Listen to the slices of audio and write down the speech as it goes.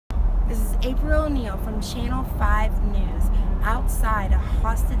April O'Neil from Channel 5 News outside a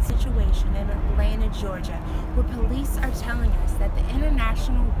hostage situation in Atlanta, Georgia, where police are telling us that the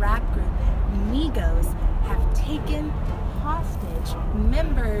international rap group Migos have taken hostage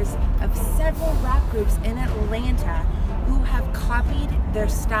members of several rap groups in Atlanta who have copied their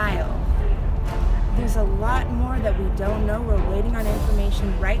style. There's a lot more that we don't know. We're waiting on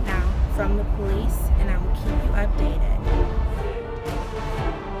information right now from the police, and I will keep you updated.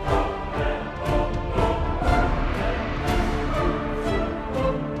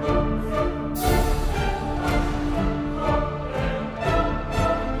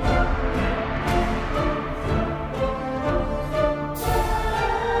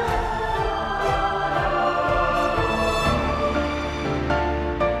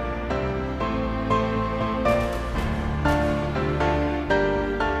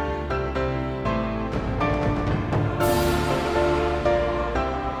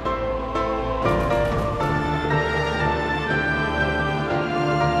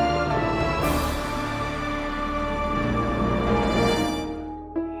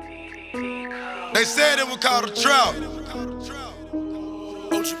 They said it was called a trap,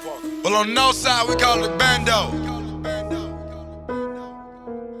 but on the north side we call it bando.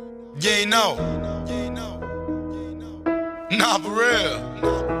 You ain't know. Nah, for real.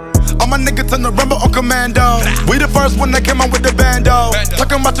 All my niggas turn the rumble on commando. We the first one that came out with the bando.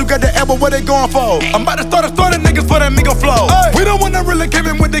 Talking about you got the elbow, what they going for? I'm about to start a story, niggas for that migo flow. We the one that really came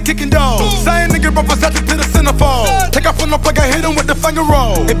in with the kicking dough. Same nigga brought Versace to the centerfold. Take off from the plug, I hit him with the finger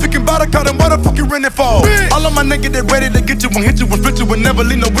roll. If you can buy the car, then what the fuck you renting for? All of my niggas, they ready to get you and hit you and split you and never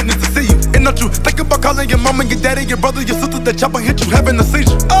leave no witness to see you. And not you think about calling your mama, your daddy, your brother, your sister, that chopper hit you having a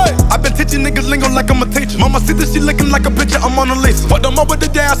seizure. I been teaching niggas lingo like I'm a teacher. Mama see this, she looking like a picture, I'm on a list. Fuck them up with the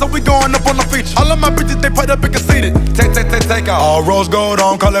dance, so we going up on the feature. All of my bitches, they put up and conceited. Take out. All rose gold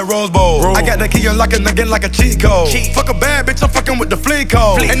on, call it Rose Bowl. I got the key unlocking again like a cheat code. Fuck a bad bitch, I'm fucking with the fleet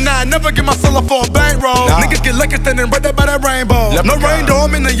code. And now I never get my seller for a bankroll. Niggas get lucky standing right there by that rainbow. No rain though,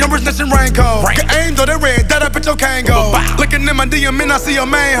 I'm in the young rich nation raincoat. Get aimed though, they red, that bitch your can't go. Looking in my DM and I see a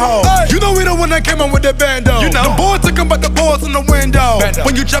main hoe. You know we the one that came on with that bando. You know the boys talking about the boys in the window.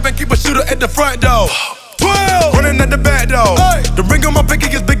 When you drop and keep a shooter at the front door. 12 running at the back door. The ring on my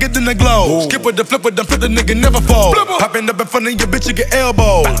pinky is bigger than the glow. Skip with the flip with them, flip the nigga never fall. Popping up in front of your bitch, you get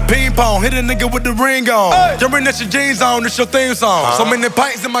elbow. Ping pong, hit a nigga with the ring on. Jumping at your jeans on, it's your theme song. So many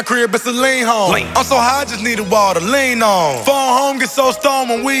pints in my crib, it's a lean home. I'm so high, I just need a wall to lean on. Phone home, get so stoned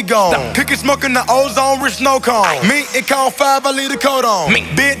when we gone. Cookie smoking the ozone, rich snow cone. Me, it count 5, I leave the coat on.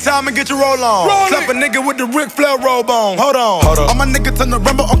 Big time and get your roll on. Slap a nigga with the Ric Flair robe on. Hold on. All my niggas turn the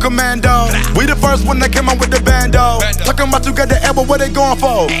rumble on commando. We the first one that came out with the bando. Talking about you got the elbow, what they going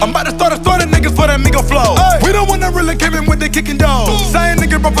for? I'm about to start a story, niggas for that migo flow. We the one that really came in with the kicking dough. Same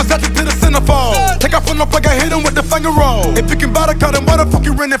nigga brought Versace to the centerfold. Take off from the plug, I hit him with the finger roll. If you can buy the car, then what the fuck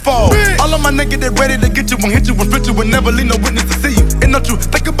you renting for? All of my niggas, they ready to get you and hit you and split you and never leave no witness to see you. And not you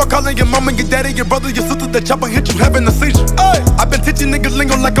think about calling your mama, your daddy, your brother, your sister, that chopper hit you having a seizure. I been teaching niggas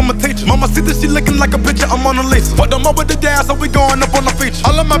lingo like I'm a teacher. Mama see this, she looking like a picture, I'm on a list. Fuck them up with the dance, so we going up on the feature.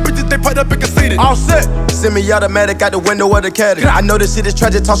 All of my bitches, they put up and conceited. All set. Semi-automatic out the window of the caddy. I know this shit is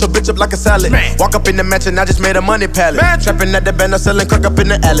tragic, toss your bitch up like a salad. Walk up in the mansion, I just made a money pallet. Trapping at the band, selling crack up in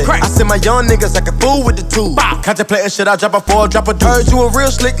the alley. I send my young niggas like a fool with the tool. Contemplating shit, I drop a 4, drop a 2. Heard you a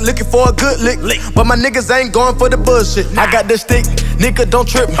real slick, looking for a good lick. But my niggas ain't going for the bullshit. I got the stick, nigga don't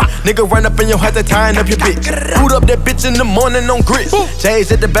trip me. Nigga run up in your house, they tying up your bitch. Boot up that bitch in the morning on grits.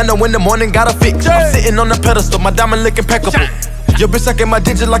 J's at the bando in the morning, got a fix. I'm sitting on the pedestal, my diamond looking impeccable. Your bitch sucking my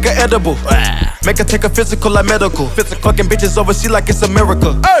digit like an edible. Make her take a physical like medical. Fucking bitches overseas like it's a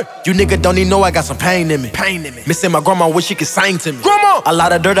miracle. You nigga don't even know I got some pain in me. Missing my grandma, wish she could sing to me. A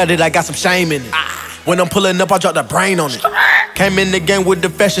lot of dirt I did, I got some shame in it. When I'm pulling up, I drop the brain on it. Came in the game with the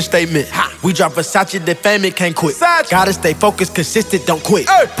fashion statement. We drop Versace, the fame, it can't quit. Gotta stay focused, consistent, don't quit.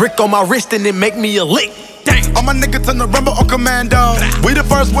 Brick on my wrist and it make me a lick. All my niggas turn the rumble on commando. We the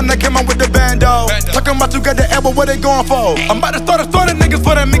first one that came out with the bando. Talking about you got the elbow, what they going for? I'm about to start a story, niggas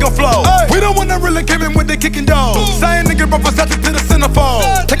for that migo flow. We the one that really came in with the kicking dough. Same nigga brought Versace to the centerfold.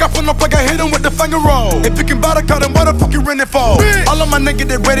 Take off from the plug, I hit him with the finger roll. If you can buy the car, then what the fuck you renting for? All of my niggas,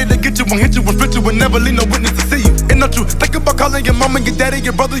 they ready to get you and hit you and split you and never leave no witness to see you. And not you think about calling your mama, your daddy,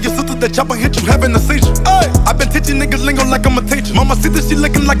 your brother, your sister, that chopper hit you having a seizure. I been teaching niggas lingo like I'm a teacher. Mama see this, she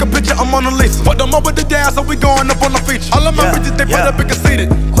looking like a picture, I'm on a list. Fuck them up with the dance, so we going up on the feature. All of my bitches, they put up and conceited.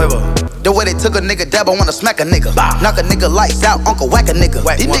 Quiver. The The way they took a nigga dab, I wanna smack a nigga. Knock a nigga lights out, uncle whack a nigga.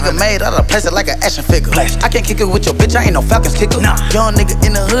 These niggas made out of plastic like an action figure. I can't kick it with your bitch, I ain't no Falcons kicker. Young nigga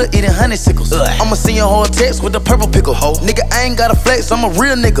in the hood eating honeysuckles. I'ma send your whole text with the purple pickle. Nigga, I ain't got a flex, I'm a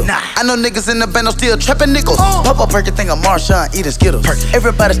real nigga. I know niggas in the band, I'm still trapping nickels. Pop up Perky think I'm Marshawn eating Skittles.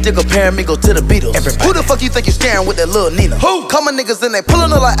 Everybody still comparing me go to the Beatles. Who the fuck you think you staring with that little Nina? Who? Call my niggas and they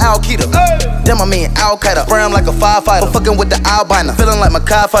pulling up like Al Qaeda. Damn, I mean Al Qaeda. Brown like a firefighter. Fucking with the albino. Feeling like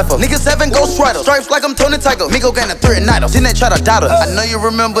Makai Pfeiffer. Niggas having ghost riders. Stripes like I'm Tony Tiger. Migo gang a threat and night. Then they try to doubt us. I know you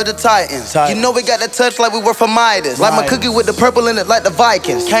remember the Titans. You know we got the touch like we were from Midas. Like my cookie with the purple in it like the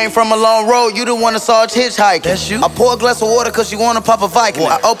Vikings. Came from a long road, you the one that saw us hitchhiking. That's you. I pour a glass of water cause she wanna pop a Viking.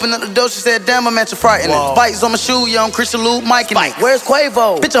 I opened up the door, she said, damn, I'm at your frightening. Spikes on my shoe, young Christian Lou, Mike in it. Where's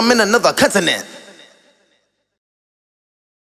Quavo? Bitch, I'm in another continent.